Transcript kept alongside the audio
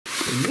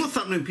What's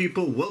happening,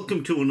 people?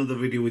 Welcome to another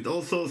video with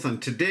Allsortzz,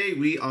 and today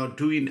we are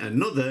doing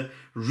another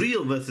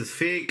real versus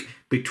fake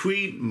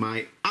between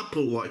my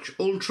Apple Watch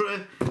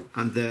Ultra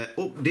and the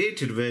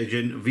updated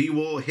version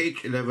Vivo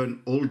H11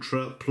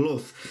 Ultra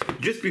Plus.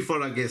 Just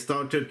before I get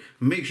started,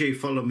 make sure you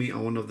follow me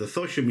on one of the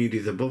social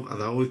medias above, as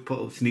I always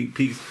put up sneak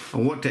peeks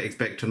on what to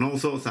expect on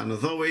Allsortzz. And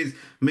as always,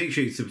 make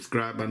sure you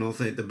subscribe and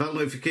also hit the bell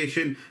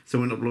notification so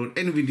when I upload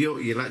any video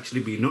you'll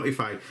actually be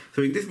notified.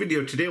 So in this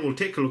video today we'll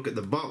take a look at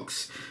the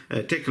box,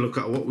 take a look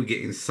at what we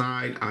get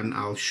inside, and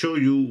I'll show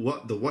you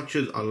what the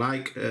watches are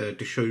like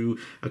to show you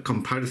a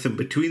comparison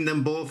between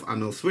them both,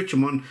 and I'll switch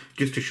them on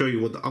just to show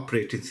you what the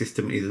operating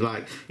system is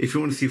like. If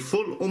you want to see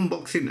full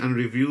unboxing and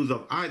reviews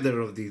of either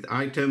of these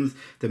items,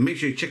 then make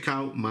sure you check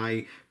out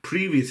my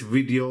previous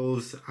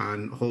videos,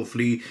 and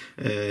hopefully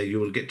you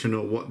will get to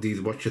know what these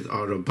watches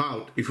are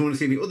about. If you want to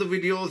see any other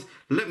videos,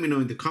 let me know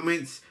in the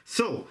comments.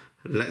 So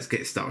let's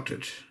get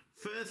started.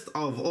 First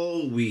of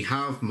all, we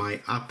have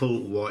my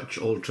Apple Watch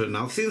Ultra.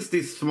 Now, since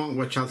this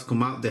smartwatch has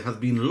come out, there has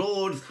been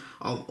loads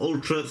of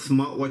Ultra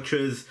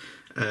smartwatches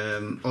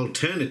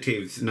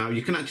alternatives. Now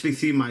you can actually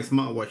see my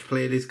smartwatch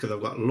playlist because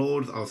I've got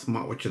loads of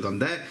smartwatches on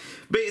there.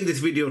 But in this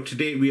video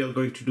today we are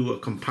going to do a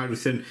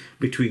comparison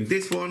between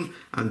this one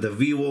and the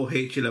Vivo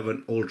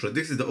H11 Ultra.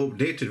 This is the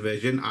updated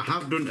version. I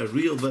have done a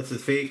real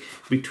versus fake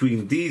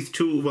between these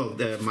two, well,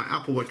 my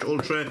Apple Watch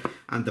Ultra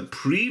and the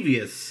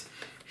previous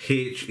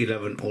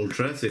H11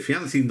 Ultra. So if you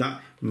haven't seen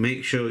that,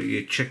 make sure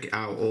you check it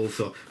out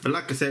also. But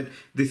like I said,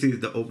 this is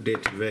the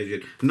updated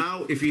version.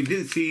 Now, if you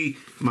didn't see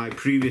my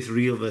previous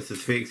real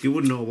versus fakes, you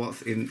would know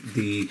what's in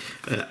the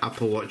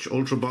Apple Watch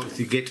Ultra box.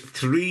 You get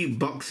three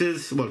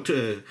boxes, well,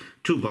 two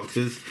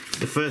boxes.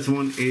 The first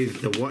one is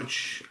the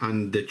watch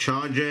and the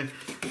charger.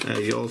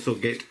 You also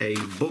get a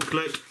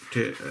booklet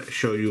to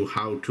show you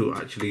how to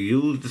actually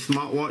use the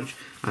smartwatch,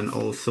 and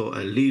also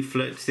a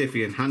leaflet,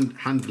 safety and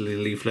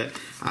handling leaflet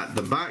at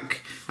the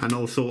back, and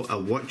also a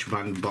watch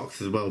band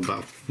box as well, but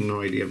I've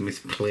no idea, I've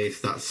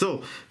misplaced that.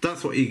 So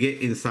that's what you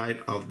get inside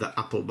of the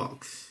Apple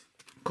box.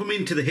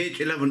 Coming to the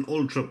H11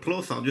 Ultra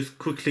Plus, I'll just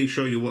quickly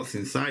show you what's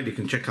inside. You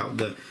can check out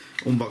the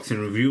unboxing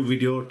review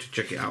video to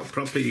check it out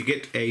properly. You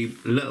get a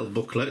little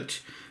booklet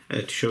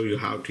to show you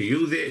how to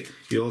use it.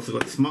 You also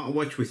got the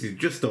smartwatch, which is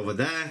just over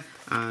there,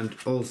 and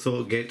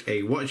also get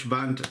a watch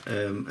band,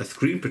 a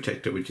screen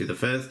protector, which is the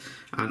first,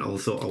 and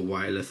also a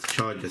wireless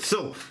charger.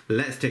 So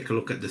let's take a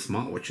look at the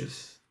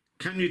smartwatches.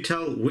 Can you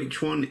tell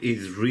which one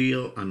is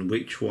real and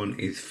which one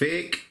is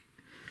fake?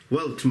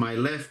 Well, to my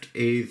left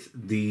is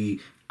the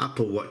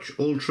Apple Watch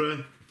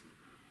Ultra.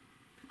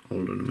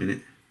 Hold on a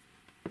minute,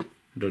 I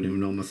don't even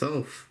know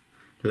myself.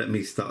 Let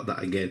me start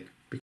that again.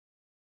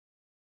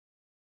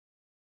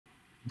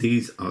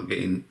 These are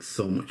getting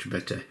so much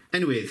better.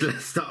 Anyways,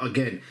 let's start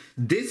again.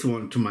 This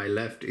one to my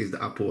left is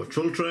the Apple Watch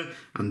Ultra,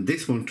 and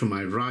this one to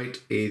my right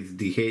is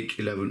the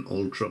H11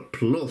 Ultra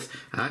Plus.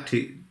 I had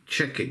to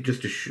check it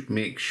just to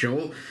make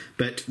sure,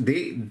 but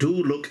they do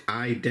look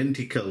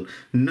identical.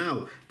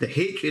 Now, the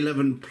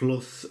H11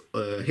 Plus,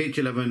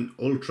 H11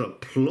 Ultra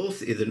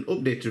Plus is an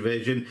updated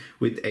version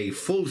with a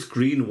full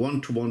screen,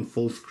 one-to-one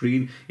full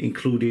screen,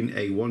 including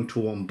a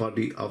one-to-one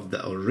body of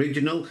the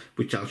original,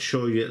 which I'll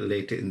show you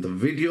later in the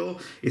video.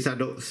 It's had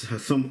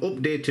some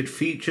updated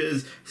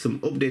features, some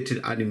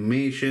updated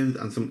animations,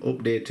 and some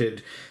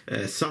updated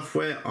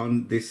software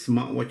on this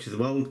smartwatch as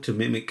well to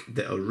mimic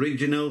the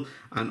original,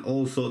 and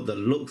also the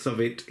looks of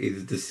it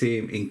is the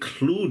same,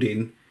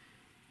 including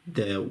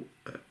the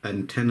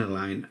antenna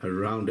line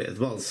around it as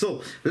well.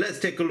 So let's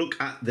take a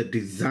look at the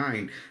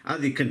design.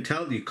 As you can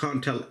tell, you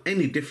can't tell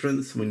any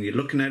difference when you're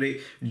looking at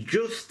it.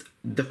 Just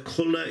the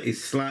color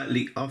is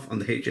slightly off on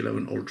the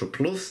H11 Ultra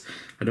Plus.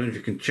 I don't know if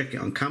you can check it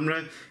on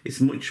camera. It's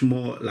much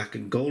more like a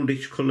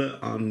goldish color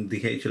on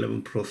the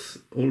H11 Plus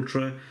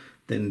Ultra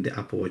than the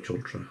Apple Watch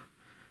Ultra.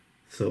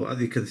 So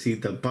as you can see,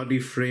 the body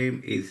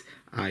frame is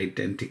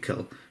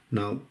identical.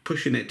 Now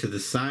pushing it to the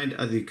side,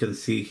 as you can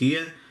see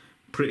here,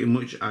 pretty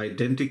much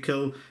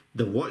identical.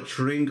 The watch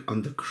ring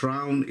on the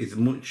crown is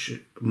much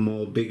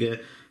more bigger.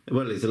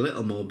 Well, it's a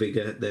little more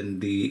bigger than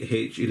the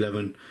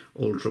H11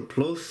 Ultra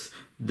Plus.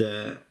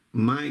 The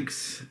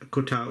mics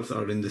cutouts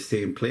are in the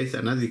same place,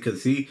 and as you can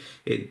see,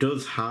 it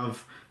does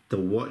have the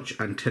watch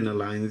antenna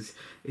lines.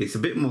 It's a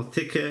bit more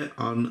thicker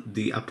on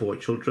the Apple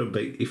Watch Ultra,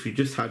 but if you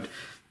just had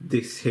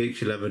this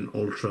H11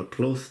 Ultra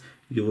Plus,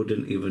 you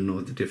wouldn't even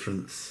know the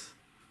difference.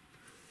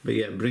 But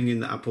yeah, bringing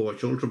the Apple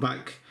Watch Ultra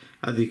back,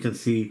 as you can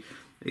see,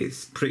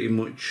 it's pretty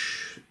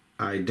much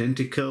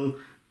identical.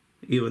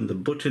 Even the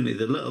button is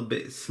a little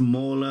bit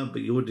smaller,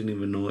 but you wouldn't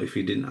even know if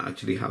you didn't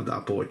actually have the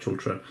Apple Watch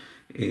Ultra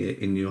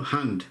in your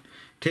hand.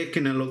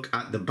 Taking a look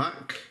at the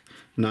back,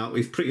 now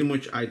it's pretty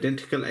much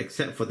identical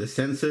except for the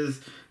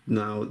sensors.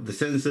 Now the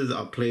sensors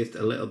are placed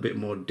a little bit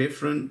more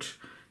different,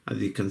 as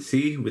you can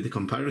see with the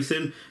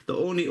comparison. The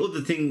only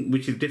other thing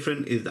which is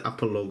different is the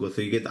Apple logo.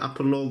 So you get the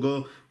Apple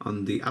logo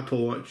on the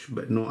Apple Watch,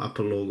 but no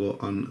Apple logo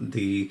on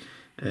the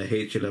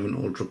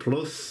H11 Ultra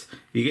Plus.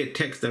 You get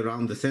text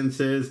around the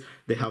sensors.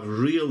 They have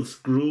real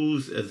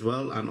screws as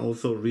well, and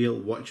also real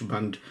watch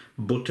band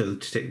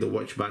buttons to take the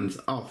watch bands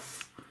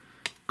off.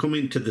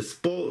 Coming to the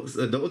sports,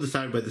 the other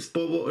side where the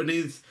sport button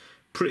is,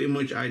 pretty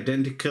much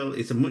identical.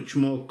 It's a much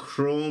more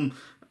chrome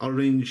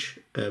orange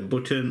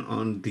button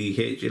on the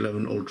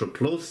H11 Ultra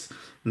Plus.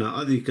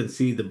 Now, as you can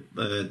see,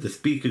 the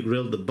speaker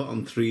grill, the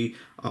bottom three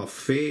are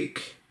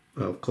fake.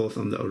 Of course,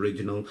 on the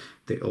original,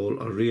 they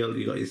all are real.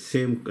 You got the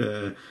same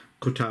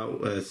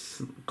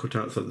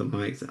cutouts of the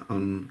mics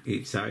on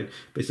each side,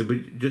 but it's a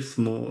bit just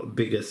more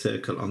bigger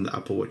circle on the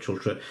Apple Watch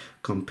Ultra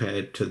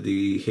compared to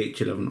the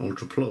H11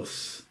 Ultra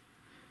Plus.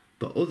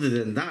 But other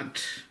than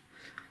that,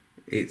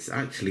 it's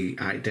actually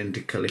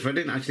identical. If I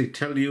didn't actually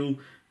tell you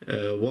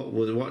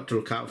what to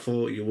look out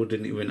for, you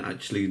wouldn't even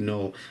actually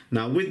know.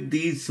 Now, with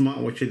these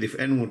smartwatches, if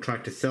anyone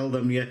tried to sell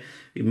them here,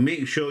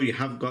 make sure you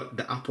have got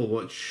the Apple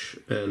Watch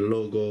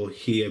logo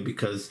here,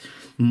 because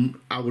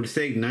I would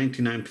say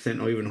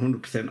 99% or even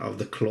 100% of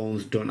the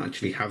clones don't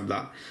actually have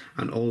that.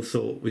 And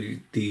also with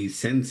the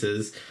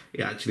sensors,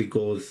 it actually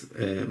goes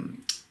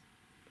in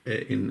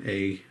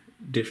a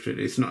different,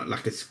 it's not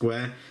like a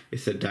square,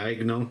 it's a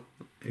diagonal.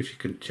 If you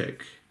can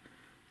check,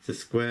 it's a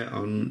square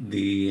on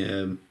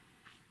the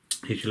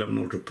H11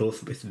 Ultra Plus,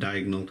 but it's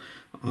diagonal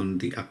on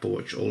the Apple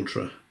Watch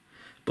Ultra.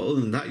 But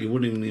other than that, you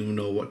wouldn't even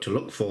know what to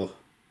look for.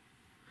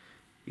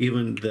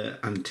 Even the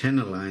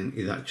antenna line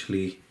is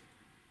actually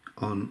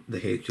on the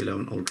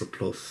H11 Ultra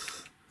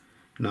Plus.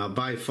 Now,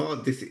 by far,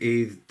 this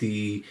is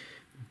the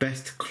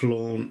best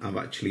clone I've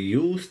actually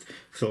used.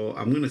 So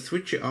I'm going to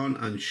switch it on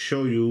and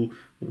show you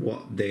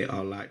what they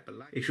are like. But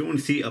if you want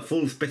to see a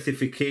full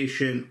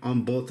specification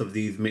on both of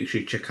these, make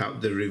sure you check out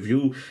the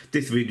review.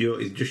 This video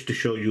is just to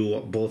show you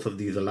what both of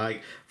these are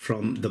like,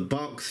 from the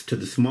box to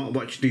the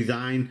smartwatch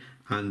design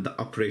and the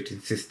operating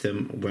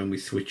system when we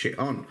switch it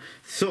on.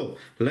 So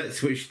let's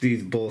switch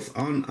these both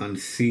on and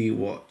see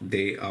what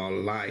they are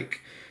like.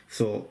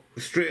 So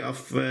straight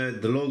off, the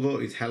logo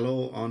is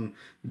hello on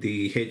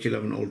the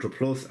H11 Ultra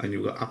Plus, and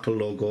you've got Apple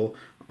logo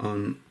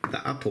on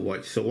the Apple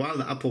Watch. So while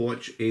the Apple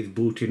Watch is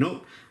booting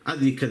up,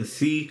 as you can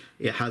see,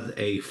 it has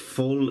a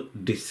full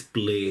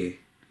display.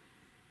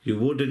 You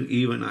wouldn't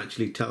even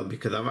actually tell,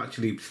 because I've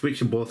actually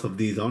switched both of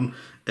these on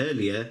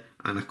earlier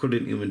and I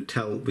couldn't even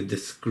tell with the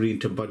screen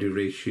to body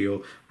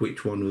ratio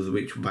which one was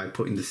which by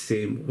putting the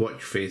same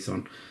watch face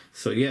on.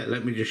 So yeah,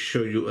 let me just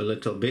show you a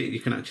little bit. You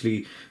can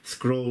actually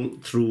scroll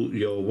through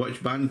your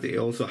watch bands. It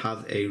also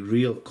has a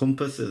real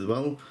compass as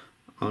well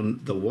on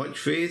the watch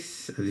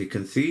face, as you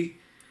can see,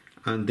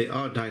 and they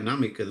are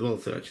dynamic as well,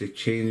 so it actually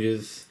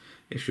changes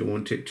if you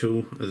want it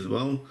to as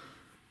well.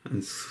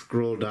 And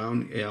scroll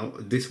down,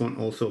 this one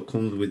also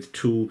comes with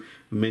two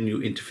menu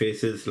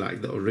interfaces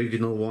like the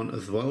original one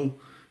as well.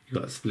 You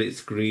got split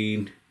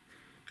screen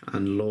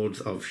and loads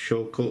of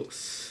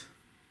shortcuts,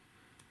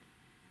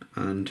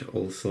 and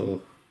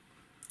also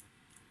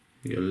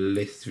your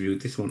list view.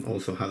 This one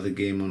also has a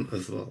game on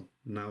as well.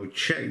 Now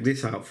check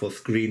this out for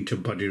screen to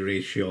body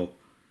ratio.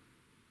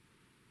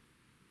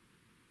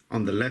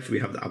 On the left we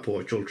have the Apple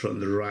Watch Ultra, on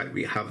the right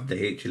we have the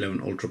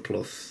H11 Ultra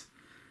Plus.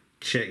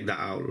 Check that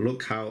out.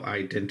 Look how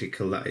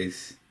identical that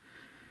is.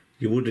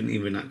 You wouldn't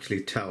even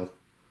actually tell.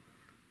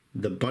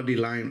 The body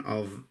line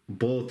of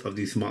both of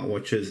these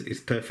smartwatches is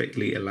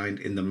perfectly aligned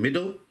in the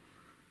middle.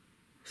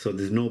 So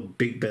there's no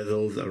big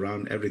bezels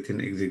around. Everything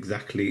is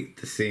exactly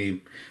the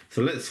same.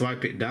 So let's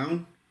swipe it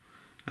down.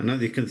 And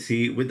as you can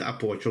see, with the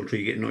Apple Watch Ultra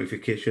you get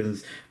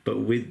notifications, but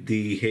with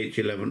the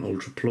H11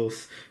 Ultra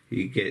Plus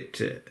you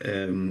get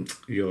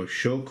your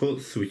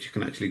shortcuts, which you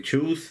can actually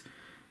choose.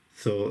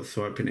 So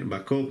swiping it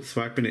back up,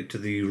 swiping it to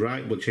the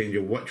right will change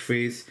your watch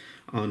face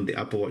on the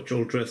Apple Watch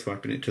Ultra.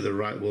 Swiping it to the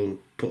right will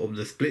put up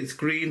the split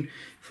screen.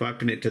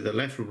 Swiping it to the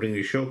left will bring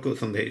you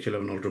shortcuts on the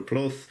H11 Ultra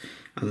Plus.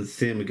 And the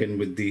same again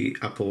with the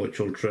Apple Watch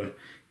Ultra.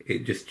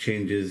 It just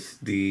changes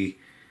the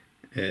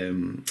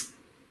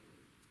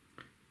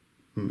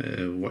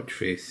watch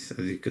face,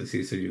 as you can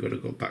see. So you've got to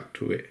go back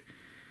to it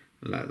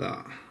like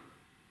that.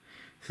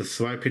 So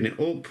swiping it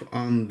up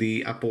on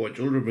the Apple Watch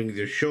Ultra brings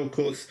your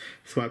shortcuts.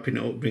 Swiping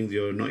it up brings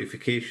your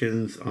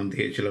notifications on the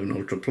H11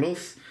 Ultra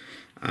Plus.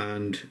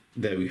 And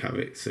there we have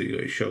it. So you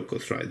got your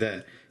shortcuts right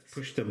there.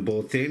 Push them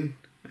both in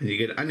and you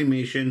get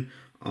animation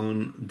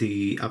on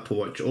the Apple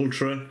Watch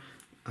Ultra.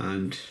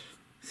 And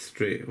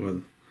straight,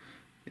 well,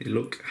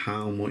 look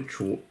how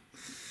much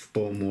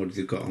sport modes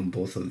you got on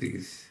both of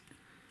these.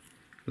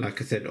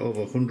 Like I said,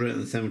 over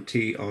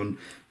 170 on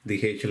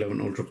the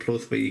H11 Ultra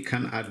Plus, but you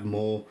can add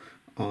more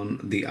on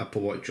the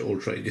Apple Watch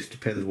Ultra. It just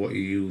depends what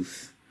you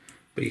use,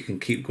 but you can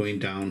keep going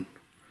down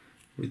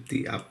with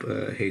the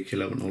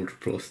H11 Ultra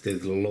Plus.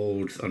 There's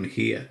loads on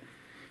here.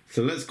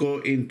 So let's go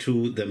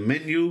into the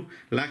menu.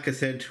 Like I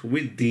said,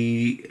 with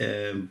the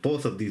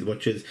both of these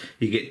watches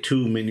you get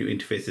two menu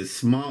interfaces,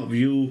 Smart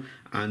View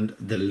and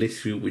the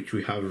List View, which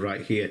we have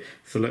right here.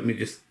 So let me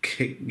just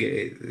get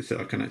it so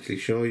I can actually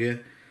show you.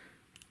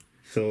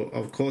 So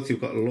of course you've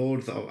got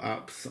loads of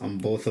apps on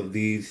both of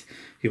these.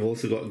 You've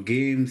also got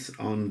games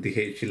on the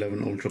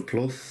H11 Ultra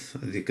Plus,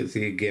 as you can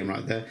see, a game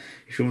right there.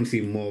 If you want to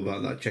see more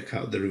about that, check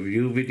out the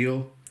review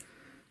video.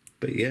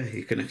 But yeah,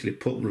 you can actually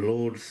put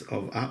loads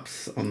of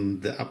apps on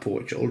the Apple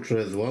Watch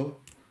Ultra as well.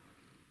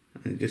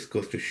 And it just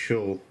goes to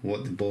show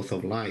what they both are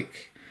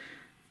like.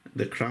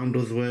 The crown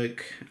does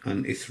work,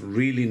 and it's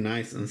really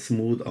nice and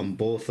smooth on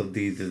both of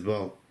these as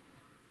well.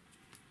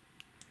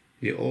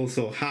 You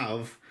also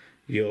have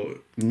your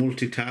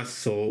multitask,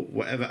 so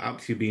whatever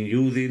apps you've been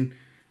using,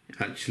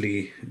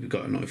 actually you've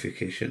got a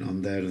notification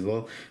on there as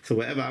well. So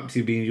whatever apps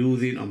you've been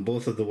using on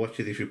both of the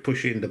watches, if you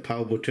push in the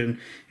power button,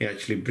 it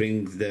actually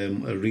brings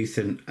them a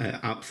recent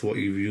apps what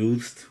you've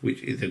used,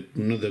 which is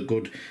another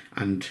good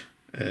and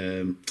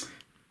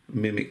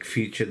mimic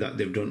feature that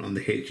they've done on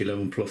the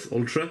H11 Plus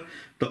Ultra.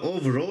 But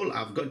overall,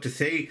 I've got to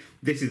say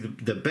this is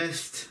the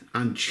best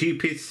and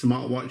cheapest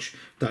smartwatch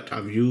that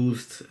I've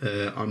used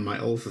on my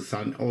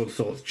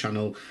Allsortzz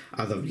channel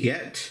as of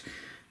yet.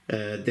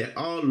 There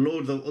are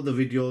loads of other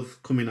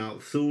videos coming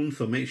out soon,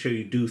 so make sure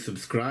you do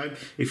subscribe.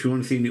 If you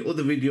want to see any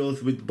other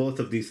videos with both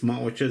of these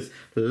smartwatches,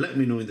 let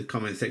me know in the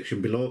comment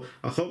section below.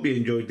 I hope you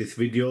enjoyed this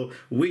video.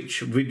 Which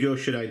video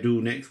should I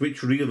do next?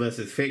 Which real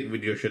versus fake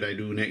video should I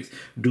do next?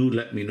 Do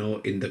let me know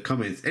in the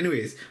comments.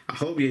 Anyways, I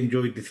hope you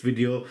enjoyed this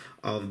video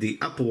of the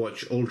Apple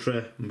Watch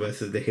Ultra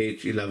versus the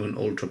H11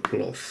 Ultra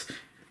Plus.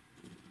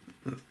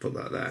 Let's put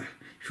that there.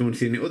 If you want to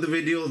see any other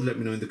videos, let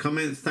me know in the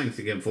comments. Thanks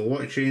again for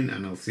watching,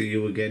 and I'll see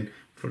you again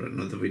for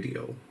another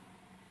video.